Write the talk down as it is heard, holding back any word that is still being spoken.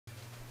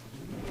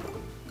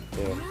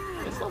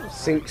Yeah. It's level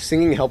 4.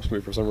 Singing helps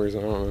me for some reason.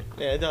 I don't know.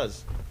 Yeah, it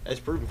does. It's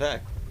proven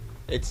fact.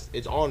 It's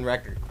on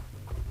record.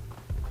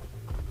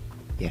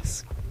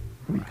 Yes.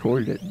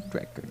 Recorded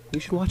record. You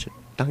should watch it.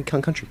 Donkey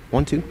Kong Country.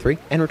 1, 2, 3,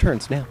 and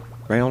returns now.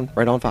 Right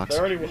on Fox. They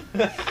already.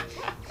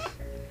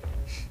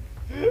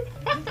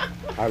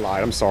 I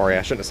lied. I'm sorry.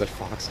 I shouldn't have said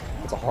Fox.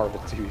 It's a horrible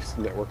TV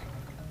network.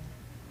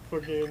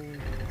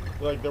 Fucking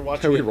like they're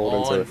watching We it rolled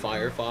into on it.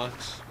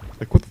 Firefox.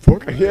 Like what the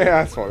fuck? Yeah,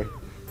 that's funny.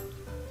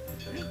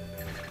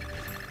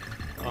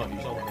 Oh,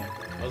 you saw that.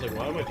 I was like,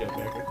 why am I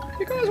jetpacking?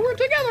 Because we're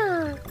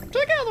together,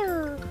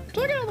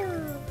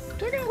 forever.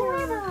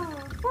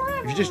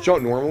 If you just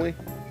jump normally,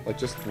 like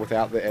just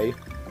without the A,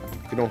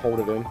 if you don't hold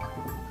it in,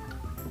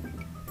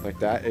 like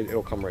that,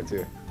 it'll come right to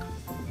you.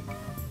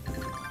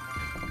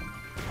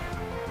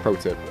 Pro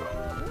tip.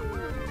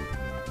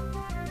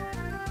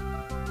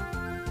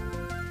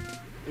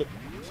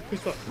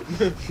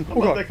 I'm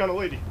not that kind of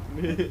lady.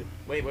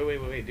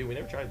 wait, dude, we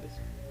never tried this.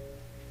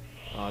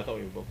 Oh, I thought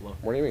we were both low.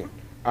 What do you mean?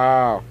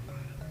 Oh.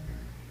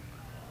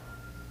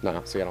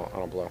 No, see, I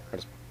don't blow. I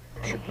just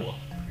shoot.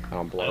 I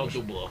don't blow. I don't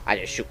do blow. I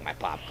just shoot my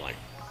popcorn.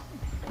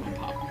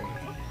 Popcorn.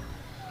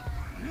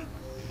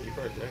 You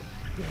first, right?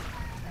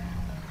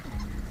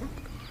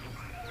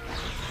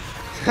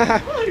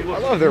 I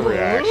love their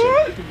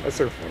reaction. That's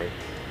so funny.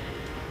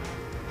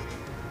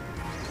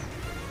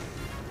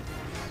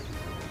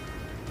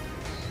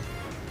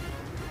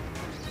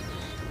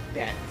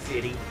 Bat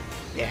City.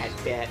 Bat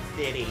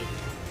City.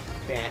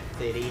 Bat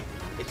City.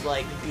 It's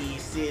like B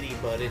City,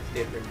 but it's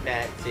different.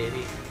 Bat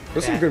City.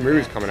 There's some good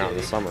movies coming out in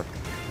the summer.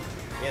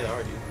 Yeah, there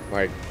are, dude.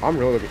 Like, I'm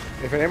really looking.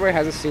 If anybody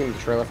hasn't seen the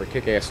trailer for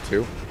Kick-Ass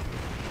 2,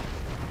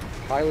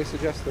 highly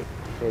suggest it,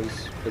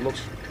 because it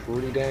looks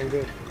pretty dang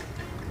good.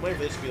 I'm waiting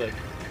for this to be like,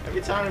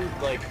 every time,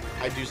 like,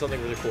 I do something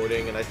with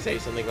recording and I say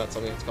something about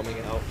something that's coming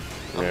out,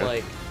 I'm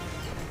like,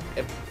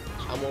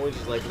 I'm always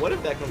just like, what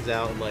if that comes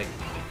out and, like,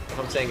 if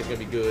I'm saying it's gonna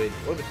be good,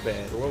 what if it's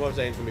bad? Or what if I'm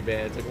saying it's gonna be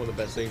bad? It's like one of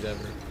the best things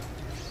ever.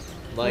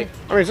 Like,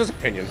 I mean, it's just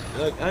opinion.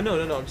 like no, I'm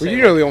Well, saying.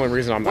 you know the only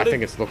reason I what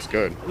think it looks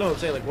good. No, I'm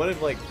saying, like, what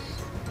if, like,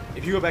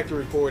 if you go back to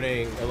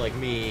recording, or like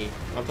me,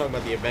 I'm talking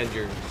about the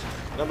Avengers,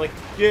 and I'm like,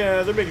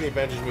 yeah, they're making the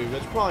Avengers movie,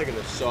 that's probably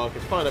gonna suck,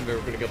 it's probably never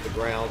gonna get off the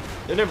ground,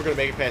 they're never gonna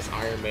make it past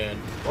Iron Man,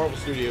 Marvel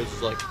Studios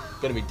is like,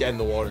 gonna be dead in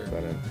the water.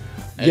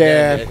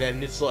 And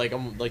then it's like,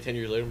 I'm like 10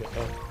 years later, I'm like,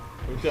 oh,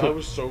 I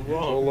was so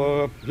wrong.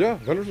 Well, yeah,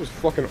 Avengers was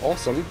fucking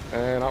awesome,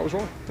 and I was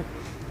wrong.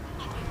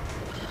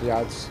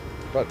 Yeah,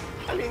 but...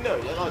 I mean, no,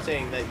 I'm not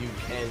saying that you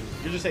can,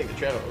 you're just saying the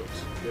trailer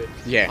looks good.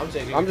 Yeah, I'm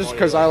saying I'm just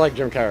because I like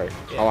Jim Carrey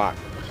a lot.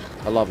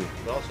 I love him.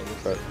 But also,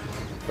 But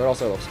it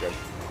also looks good.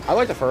 I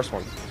like the first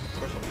one.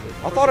 first one's good.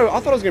 I thought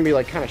it was gonna be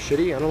like kind of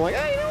shitty, and I'm like,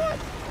 hey, you know what?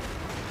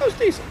 That was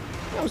decent.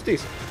 That was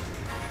decent.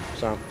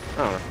 So I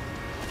don't know.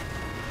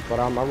 But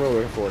I'm really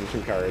looking forward to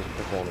Jim Carrey's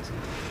performance,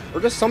 or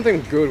just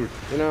something good.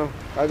 You know,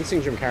 I haven't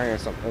seen Jim Carrey in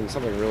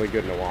something really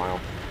good in a while,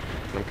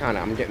 and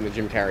I'm getting the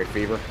Jim Carrey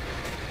fever.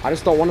 I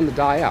just don't want him to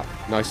die out.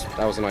 Nice.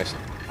 That was nice.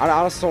 I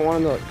just don't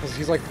want him to, because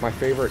he's like my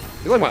favorite.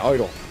 He's like my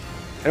idol.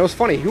 And it was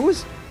funny.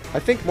 I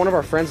think one of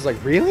our friends was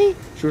like, really?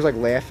 She was like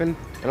laughing.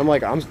 And I'm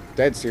like, I'm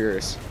dead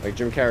serious. Like,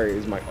 Jim Carrey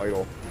is my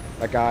idol.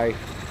 That guy,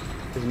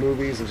 his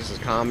movies and just his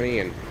comedy,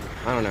 and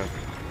I don't know.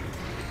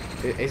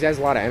 He has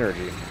a lot of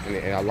energy.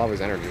 And I love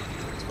his energy.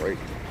 It's great.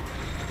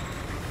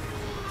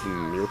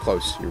 You were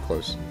close. You were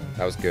close.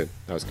 That was good.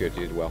 That was good.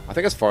 You did well. I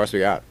think as far as we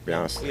got, to be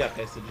honest. We got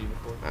past the G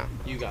before. Ah.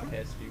 You got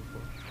past the G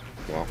before.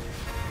 Well.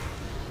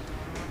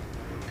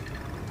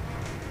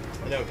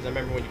 I know, because I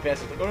remember when you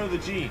passed it, like, oh no, the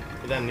G.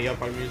 But then the other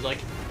part of me was like,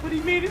 but he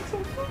made it so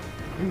far.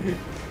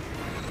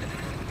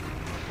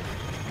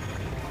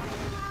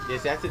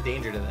 Yes, that's the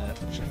danger to that.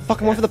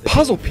 Fucking went for the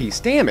puzzle piece.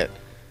 Damn it.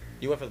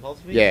 You went for the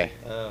puzzle piece? Yeah.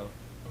 Oh.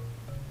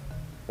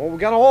 Well, we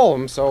got all of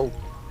them, so,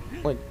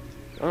 like,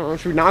 I don't know.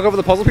 Should we not go for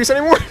the puzzle piece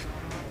anymore?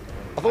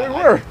 I thought we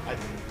were.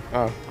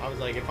 I was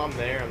like, if I'm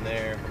there, I'm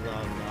there. If I'm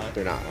not, I'm not.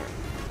 They're not.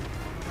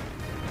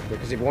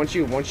 Because if once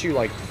you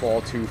like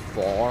fall too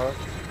far,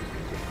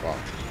 you're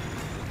fucked.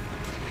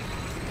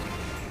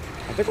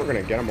 I think we're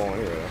gonna get them all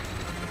anyway, though.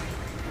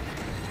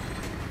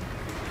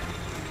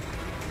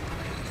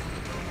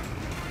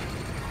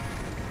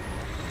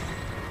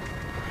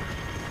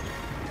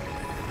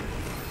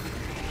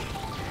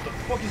 What the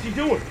fuck is he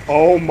doing?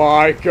 Oh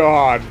my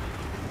god.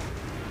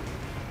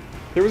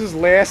 It was his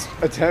last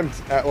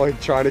attempt at,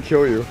 like, trying to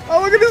kill you.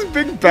 Oh, look at his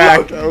big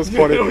back. That was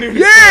funny.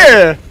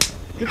 Yeah!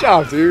 Good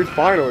job, dude.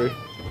 Finally.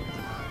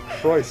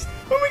 Christ.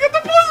 Oh, we got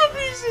the puzzle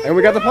pieces! And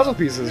we got the puzzle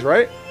pieces,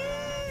 right?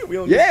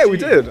 Yeah, we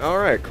did.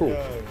 Alright, cool.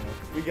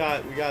 We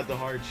got the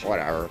hard shit.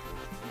 Whatever.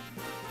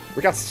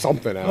 We got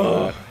something out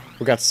of that.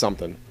 We got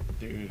something.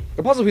 Dude.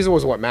 The puzzle piece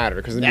was what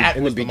mattered, because in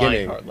the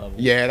beginning... minecart level.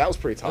 Yeah, that was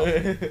pretty tough.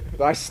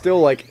 But I still,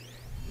 like...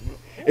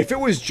 If it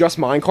was just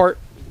minecart,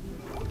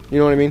 you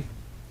know what I mean?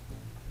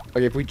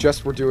 Like, if we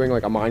just were doing,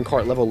 like, a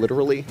minecart level,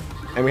 literally,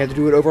 and we had to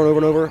do it over and over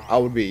and over, I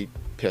would be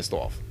pissed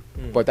off.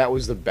 But that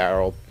was the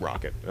barrel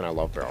rocket, and I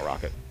love barrel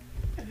rocket.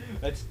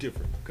 That's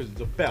different, because it's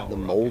a bell. The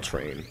mole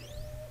train.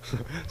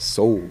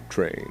 Soul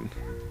train.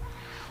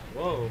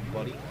 Whoa,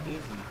 buddy. Easy.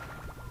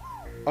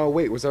 Oh,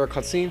 wait, was there a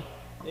cutscene?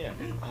 Yeah.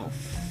 Oh,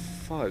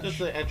 fudge. Just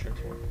the entrance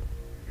one.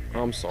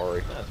 I'm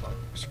sorry. That's fine.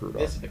 Screwed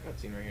This up. is the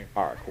cutscene right here.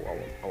 Alright, cool.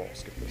 I won't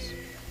skip this.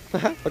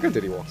 Look at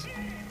Diddy walks.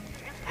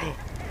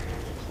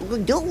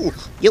 No,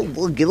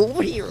 you get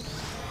over here.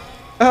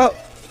 Oh!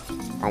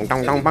 Dong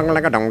dong dong bong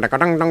like a dong dong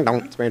dong dong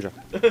dong. It's banjo.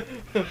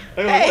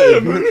 Hey!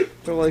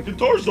 They're like,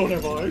 Guitars don't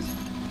have eyes.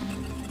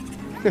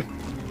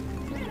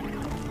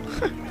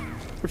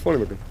 they're funny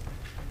looking.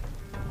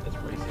 That's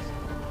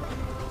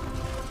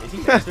racist. Is he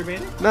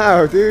masturbating?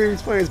 No, dude,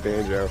 he's playing his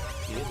banjo.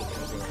 He is a banjo.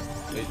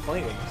 So he's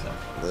playing with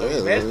himself. So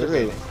he's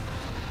masturbating.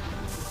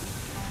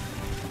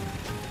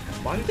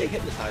 Why did they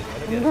hypnotize him? I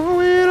don't get it.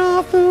 Going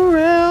off the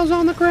rails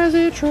on the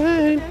crazy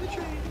train.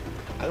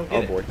 I don't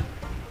Oh get it. boy.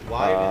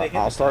 Why did they hypnotize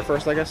I'll start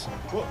first, I guess.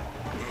 Whoa.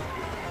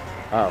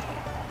 Oh.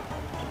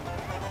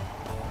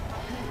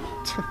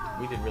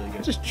 We did really I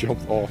good. just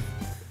jumped off.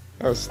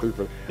 That was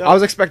stupid. No. I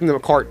was expecting the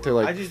cart to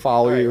like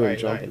follow alright, you and alright,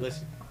 jump. alright,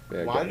 listen.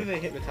 Yeah, Why go. do they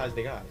hypnotize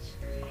the guys?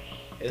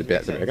 It The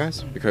doesn't make bad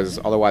sense. guys? Because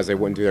otherwise they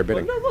wouldn't do their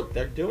bidding. Well, no, look,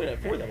 they're doing it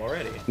for them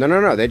already.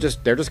 No. They're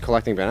just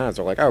collecting bananas.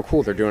 They're like, oh,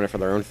 cool. They're doing it for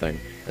their own thing.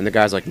 And the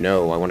guy's like,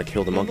 no, I want to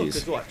kill the Look, monkeys.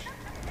 just watch.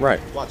 Right.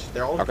 Watch.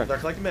 They're all Okay. they're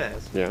collecting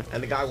bananas. Yeah.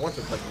 And the guy wants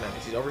to collect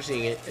bananas. He's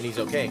overseeing it and he's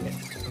okaying it.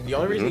 The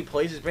only reason he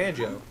plays his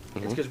banjo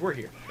is because we're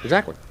here.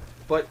 Exactly.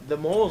 But the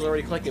moles are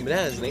already collecting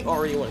bananas and they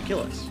already want to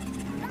kill us.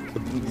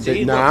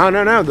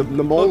 No. The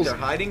Look, moles. they're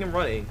hiding and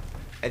running,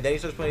 and then he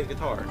starts playing his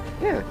guitar.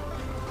 Yeah.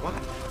 Why?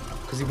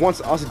 Because he wants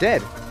us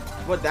dead.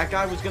 What? That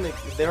guy was gonna.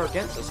 They're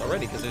against us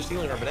already because they're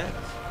stealing our bananas.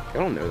 They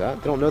don't know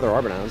that. They don't know there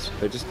are bananas.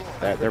 They just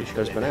Pretty sure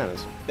there's they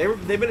bananas.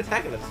 They've been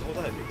attacking us this whole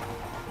time.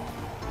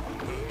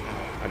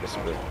 I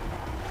disagree.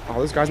 Oh,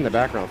 those guys in the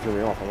background threw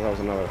me off. I thought that was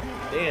another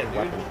Damn, dude.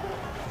 weapon.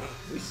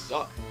 We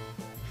suck.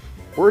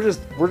 We're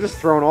just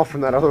thrown off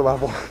from that other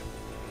level.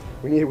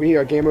 we need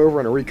a game over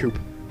and a recoup.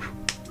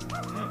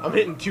 I'm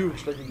hitting 2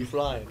 expecting to be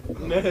flying.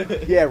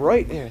 Yeah,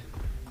 right. Yeah.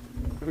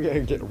 We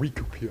gotta get a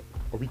recoup here.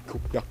 A recoup.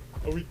 Yeah.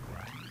 A recoup.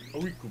 A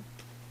recoup.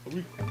 A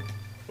recoup.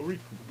 A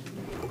recoup.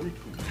 A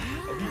recoup.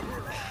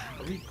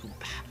 A recoup.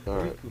 All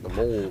right. The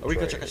mole. A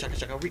recoup. tray. Chaka chaka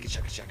chaka. A recoup.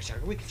 Chaka chaka chaka.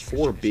 A recoup.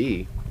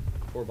 4B.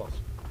 4 balls.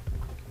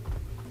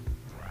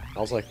 I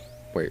was like,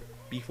 wait.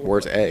 B4.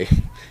 Where's A?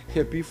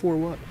 Yeah, B4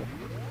 what?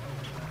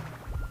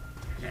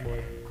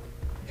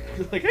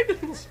 Like I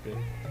did a spin.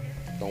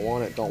 Don't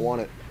want it. Don't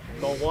want it.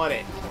 Don't want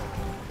it.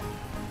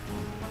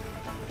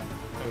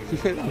 You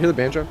hear the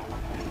banjo?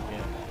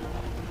 Yeah.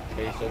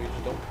 Okay, so you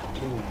just don't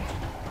boom.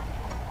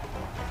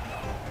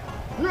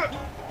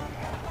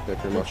 Yeah,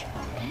 pretty much.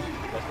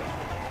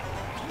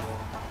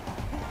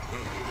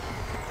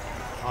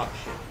 Oh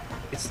shit.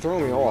 It's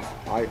throwing me off.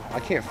 I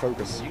can't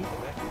focus. You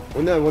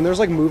When there's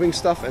like moving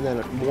stuff and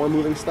then more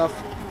moving stuff,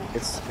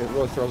 it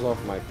really throws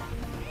off my.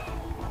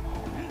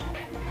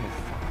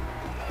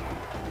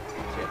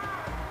 shit.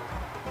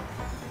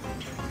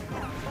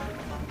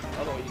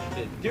 I don't know what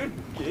you did. Dude,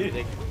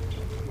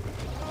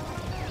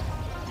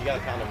 you gotta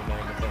count them in there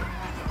in the thing.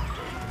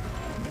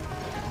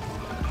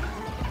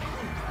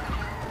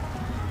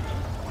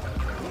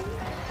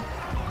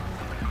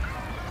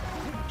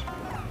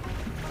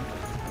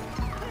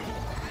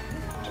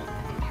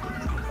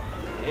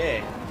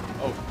 Yeah.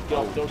 Oh, get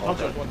off. Don't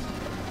touch us once.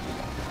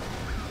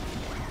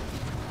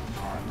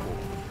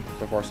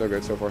 So far, so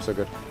good. So far, so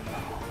good.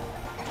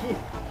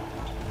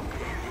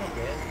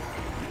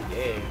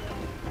 Yeah.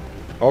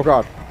 Oh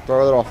god,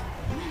 throw it off.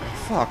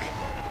 Fuck.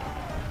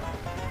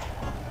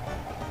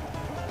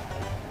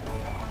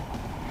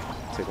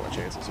 Take my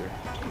chances here.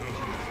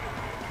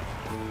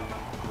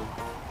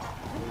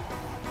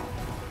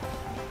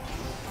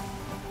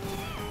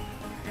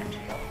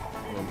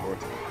 Oh boy.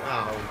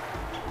 Ow.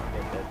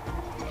 I'm dead.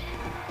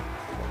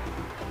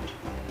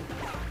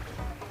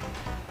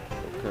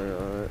 Okay,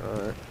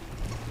 alright.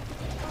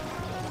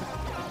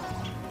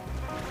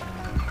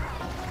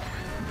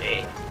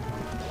 Yeah.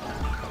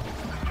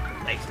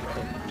 Nice, bro.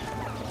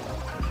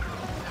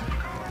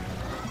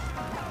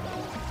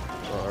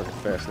 Oh, I get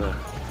fast now.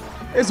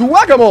 It's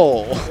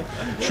whack-a-mole!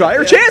 Try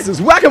your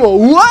chances, whack-a-mole!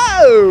 Whoa!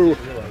 I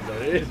realize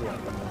that it is one.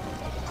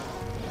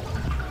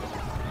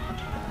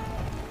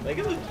 Like,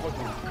 it looks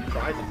fucking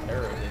cries of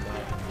terror in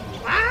that.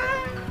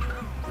 Ah!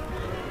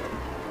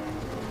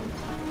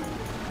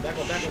 Back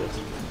one. I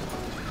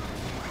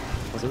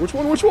was like, which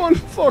one? Which one?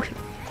 Fuck.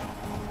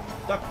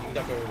 Duck, you can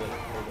duck over the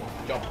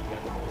jump. You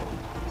gotta go over.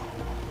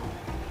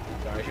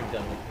 Sorry, I should have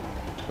done it.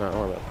 No, I don't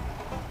want that.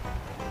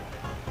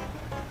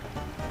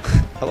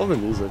 I love the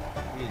music.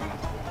 Easy.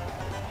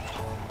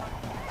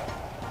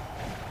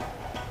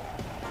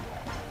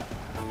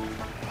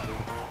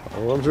 I don't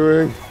know what I'm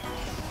doing.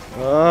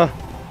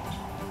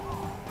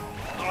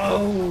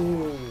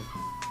 Oh!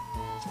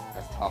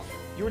 That's tough.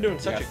 You were doing You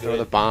such gotta a throw good.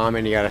 the bomb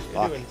and you gotta You're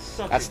fuck. doing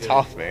such That's a good.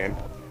 tough, man.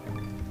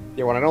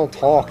 Yeah, when I don't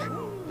talk,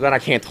 then I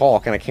can't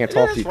talk, and I can't Yeah,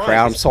 talk that's to the fine,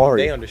 crowd. I'm just-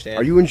 sorry. they understand.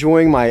 Are you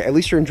enjoying my? At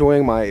least you're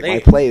enjoying my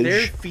They're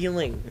pledge.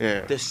 feeling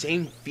Yeah. the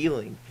same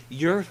feeling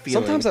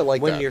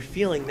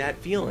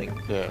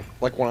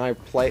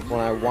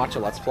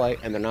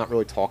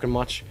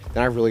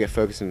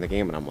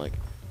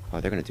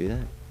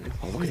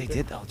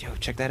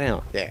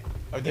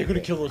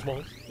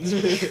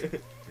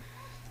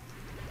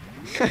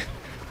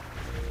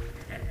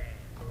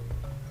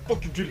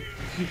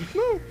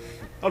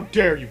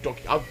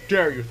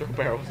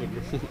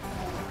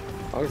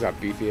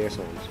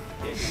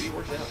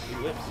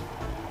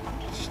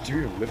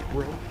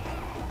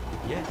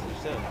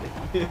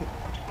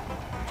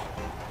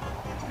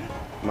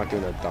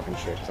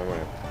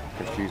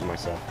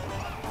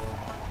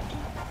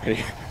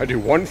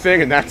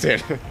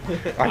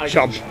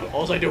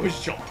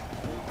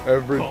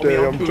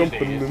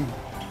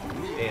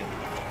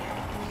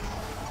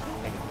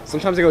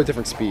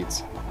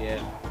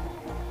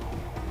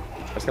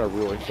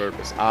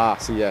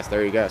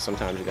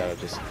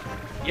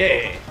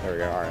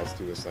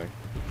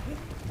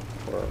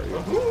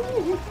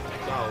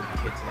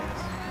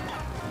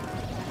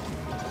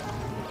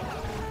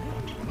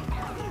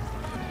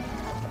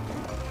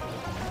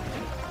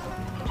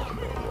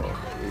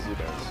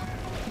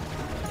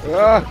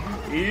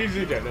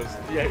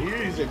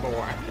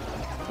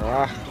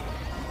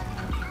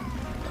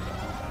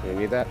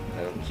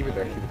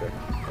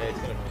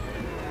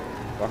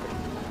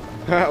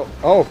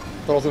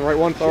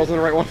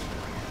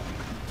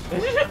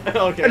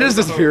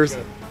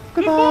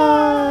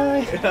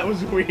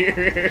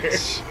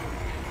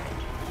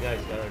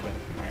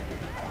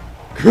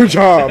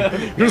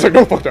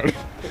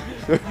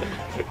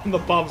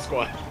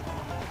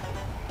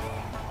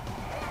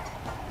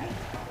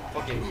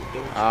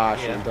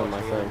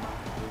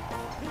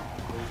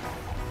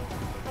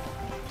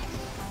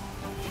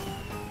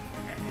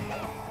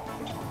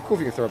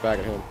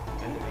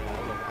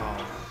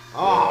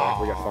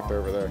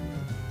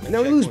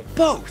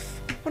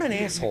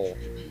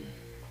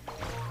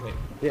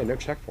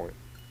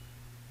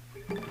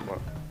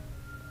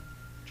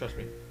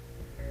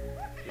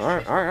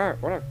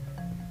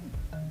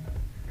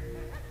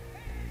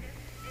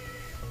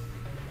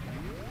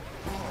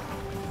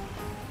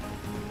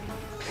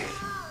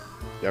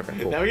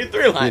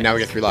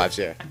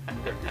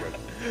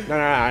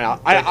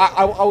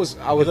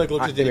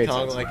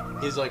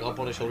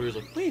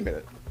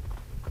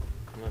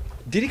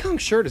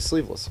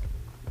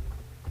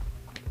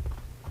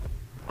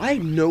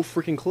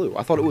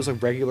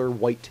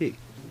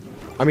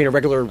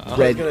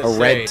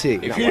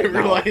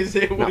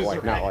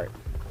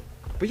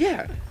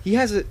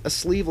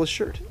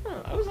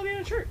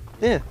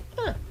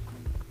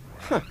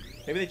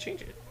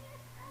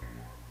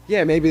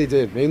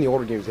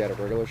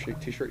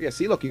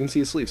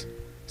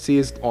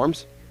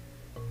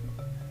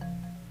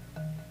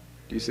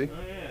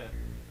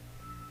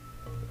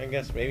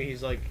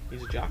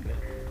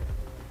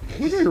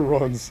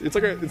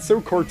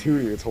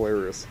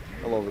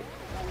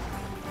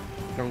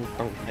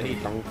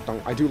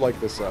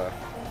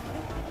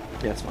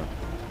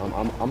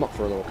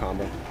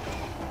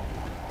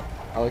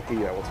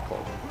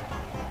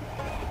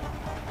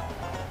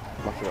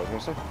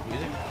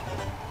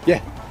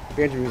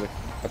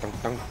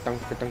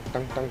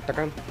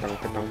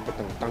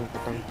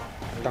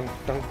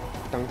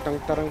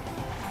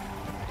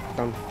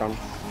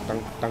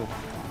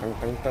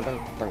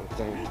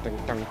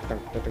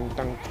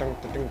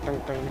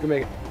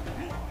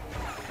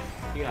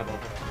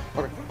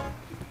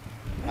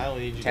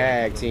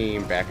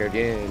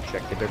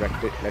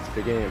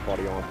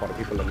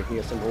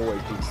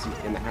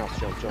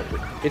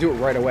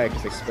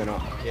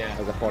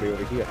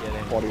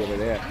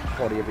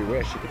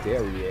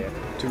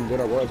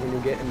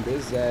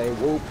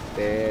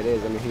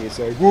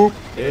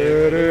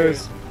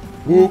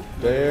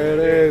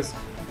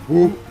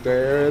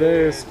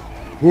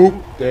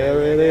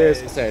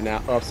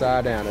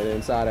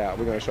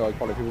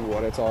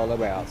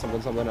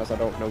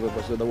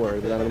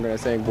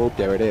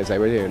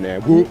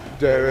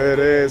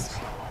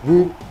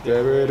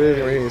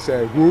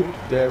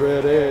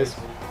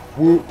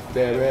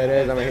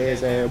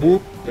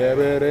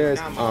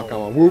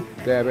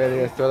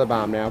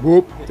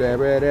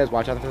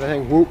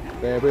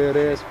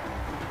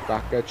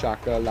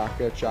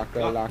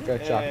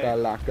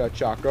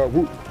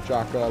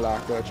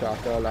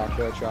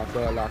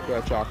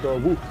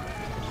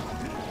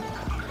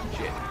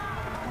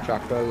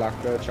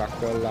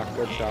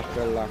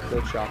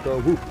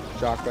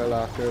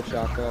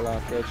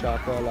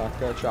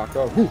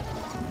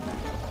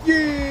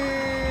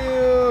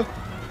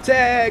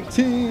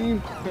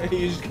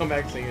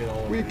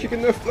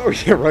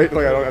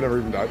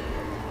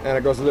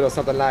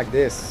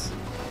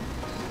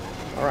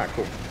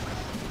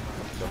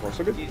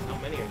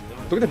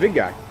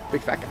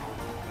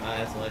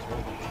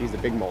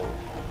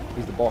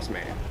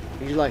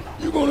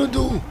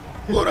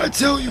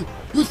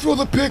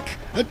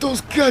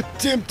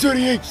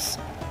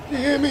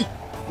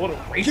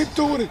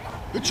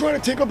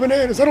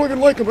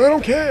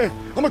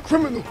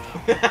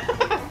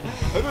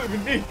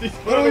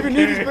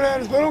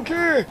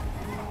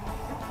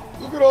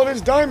Look at all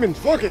this diamonds.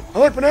 Fuck it. I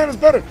like bananas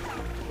better.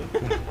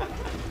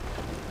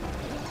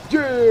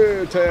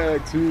 Yeah,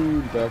 tag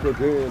team back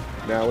again.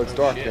 Now it's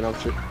dark shit. and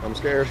I'm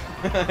scared.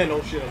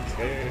 No shit, I'm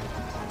scared.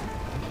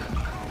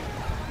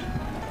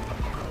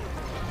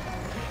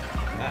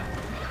 Ah.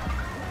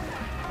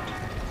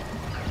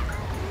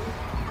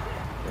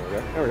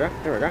 There we go.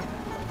 There we go.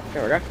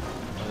 There we go.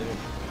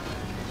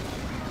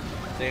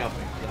 Stay off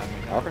me.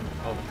 Okay.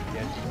 Oh,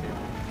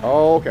 yeah.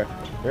 Oh, okay.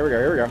 Here we go.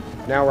 Here we go.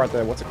 Now we're at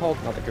the what's it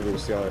called? Not the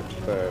caboose,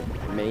 the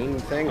main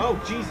thing. Oh,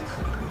 Jesus.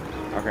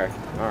 Okay.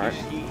 All right.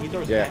 He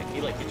throws Yeah. it back.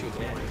 He like hits you with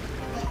an axe.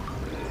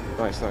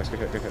 Nice, nice. Good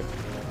hit. Good hit.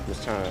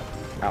 Just trying to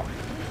out.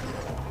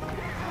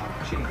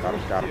 Shit, he Got him,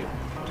 throws got it, him.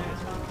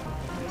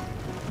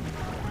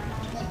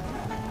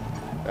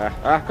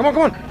 too. Come on,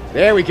 come on.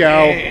 There we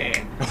go. Yeah.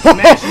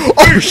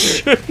 Oh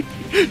shit!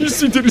 You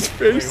see Diddy's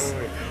face?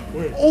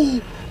 Wait. Oh,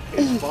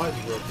 His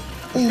spine's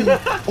broken.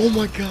 oh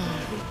my god.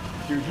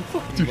 Dude, you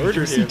fucking Dude, did you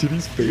murdered see him.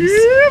 Diddy's face?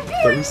 Yeah,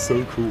 boy. That was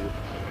so cool.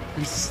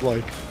 He's just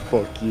like,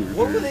 fuck you,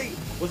 What dude. were they?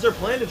 Was their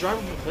plan to drive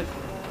him a cliff?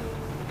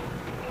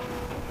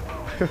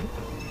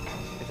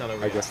 It's not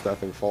over I yet. guess that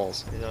thing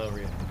falls. It's not over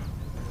yet.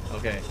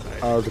 Okay.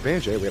 Alright. The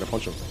banjo, we gotta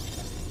punch him.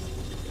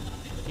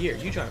 Here,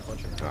 you try and punch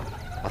him.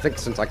 I think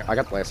since I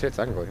got the last hit,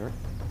 technically, right?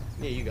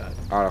 Yeah, you got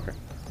Oh, okay.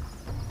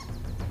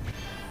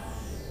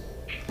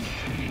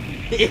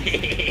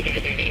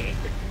 it.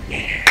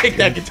 Kick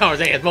that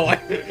guitar's ass, boy.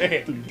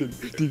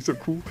 Diddy's so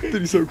cool.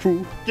 Diddy's so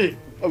cool. Yeah.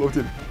 I love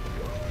Diddy.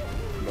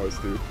 Nice,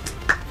 dude.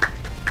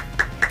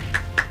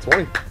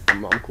 20.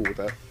 I'm cool with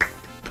that.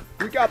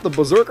 We got the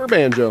Berserker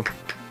Banjo. Is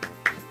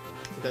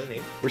that his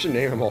name? We should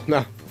name him all.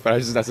 No,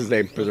 but that's his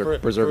name. Berserker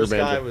First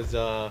guy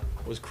Banjo.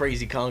 was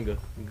Crazy Congo.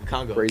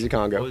 Crazy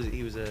Congo. What was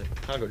he was a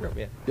Congo drum,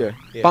 yeah. Yeah.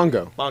 Yeah.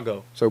 Bongo.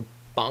 Bongo. So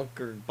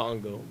Bonker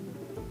Bongo.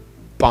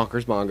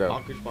 Bonkers Bongo.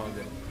 Bonkers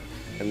Bongo.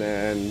 And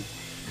then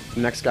the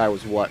next guy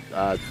was what?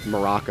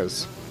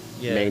 Maracas.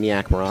 Yeah.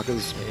 Maniac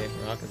Maracas. Yeah,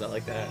 Maracas, I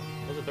like that.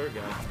 What was the third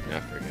guy? Yeah,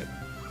 pretty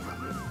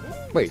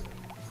good. Wait.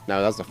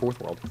 No, that's the fourth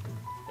world.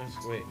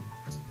 Wait.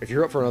 If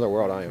you're up for another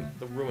world, I am.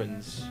 The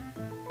ruins.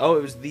 Oh,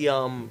 it was the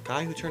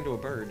guy who turned to a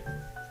bird.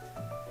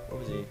 What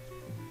was he?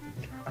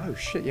 Oh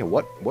shit! Yeah.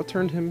 What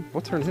turned him?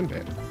 What turned him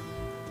bad?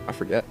 I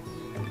forget.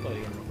 Oh, yeah,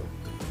 real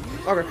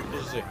quick. Okay.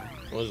 Let's just see.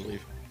 We'll just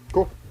leave.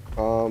 Cool.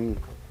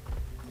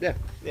 Yeah.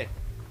 Yeah.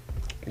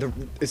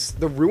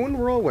 The ruin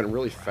world went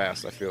really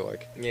fast. I feel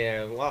like.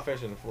 Yeah, a lot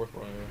faster than the fourth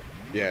one.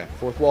 Yeah.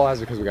 Fourth wall has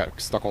it because we got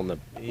stuck on the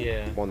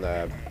Yeah.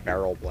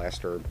 barrel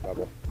blaster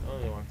level. I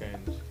don't know what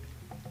kinds.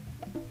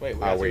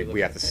 Wait,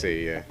 We have to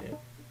see. Yeah. Yeah.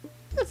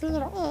 It's a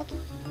little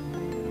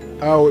egg.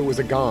 Oh, it was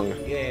a gong.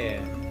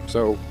 Yeah.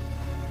 So,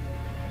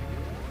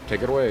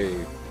 take it away.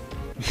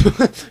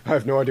 I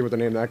have no idea what to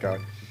name that guy.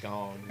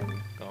 Gong.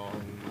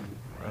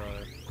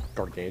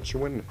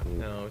 Gargantuan?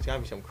 No, it's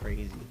gotta be something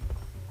crazy.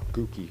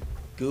 Gookie.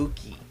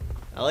 Gookie.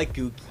 I like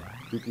Gookie.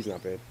 Gookie's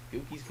not bad.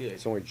 Gookie's good.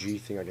 It's the only G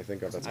thing I can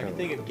think of. That's I kind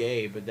can think of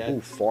gay, but that.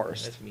 Ooh,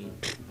 forest. That's mean.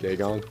 Gay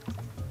gong.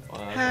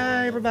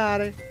 Hi,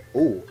 everybody.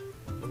 Ooh,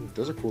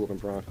 those are cool looking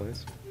piranha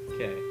plants.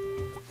 Okay.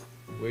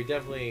 We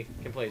definitely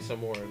can play some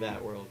more of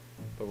that world,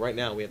 but right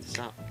now we have to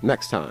stop.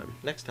 Next time.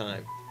 Next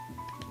time,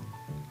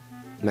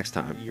 Next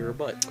you're a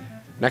butt.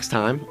 Next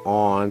time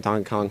on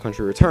Donkey Kong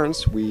Country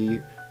Returns,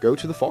 we go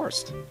to the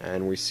forest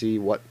and we see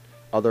what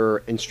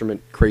other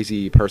instrument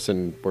crazy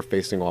person we're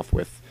facing off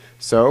with.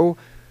 So,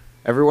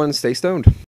 everyone stay stoned.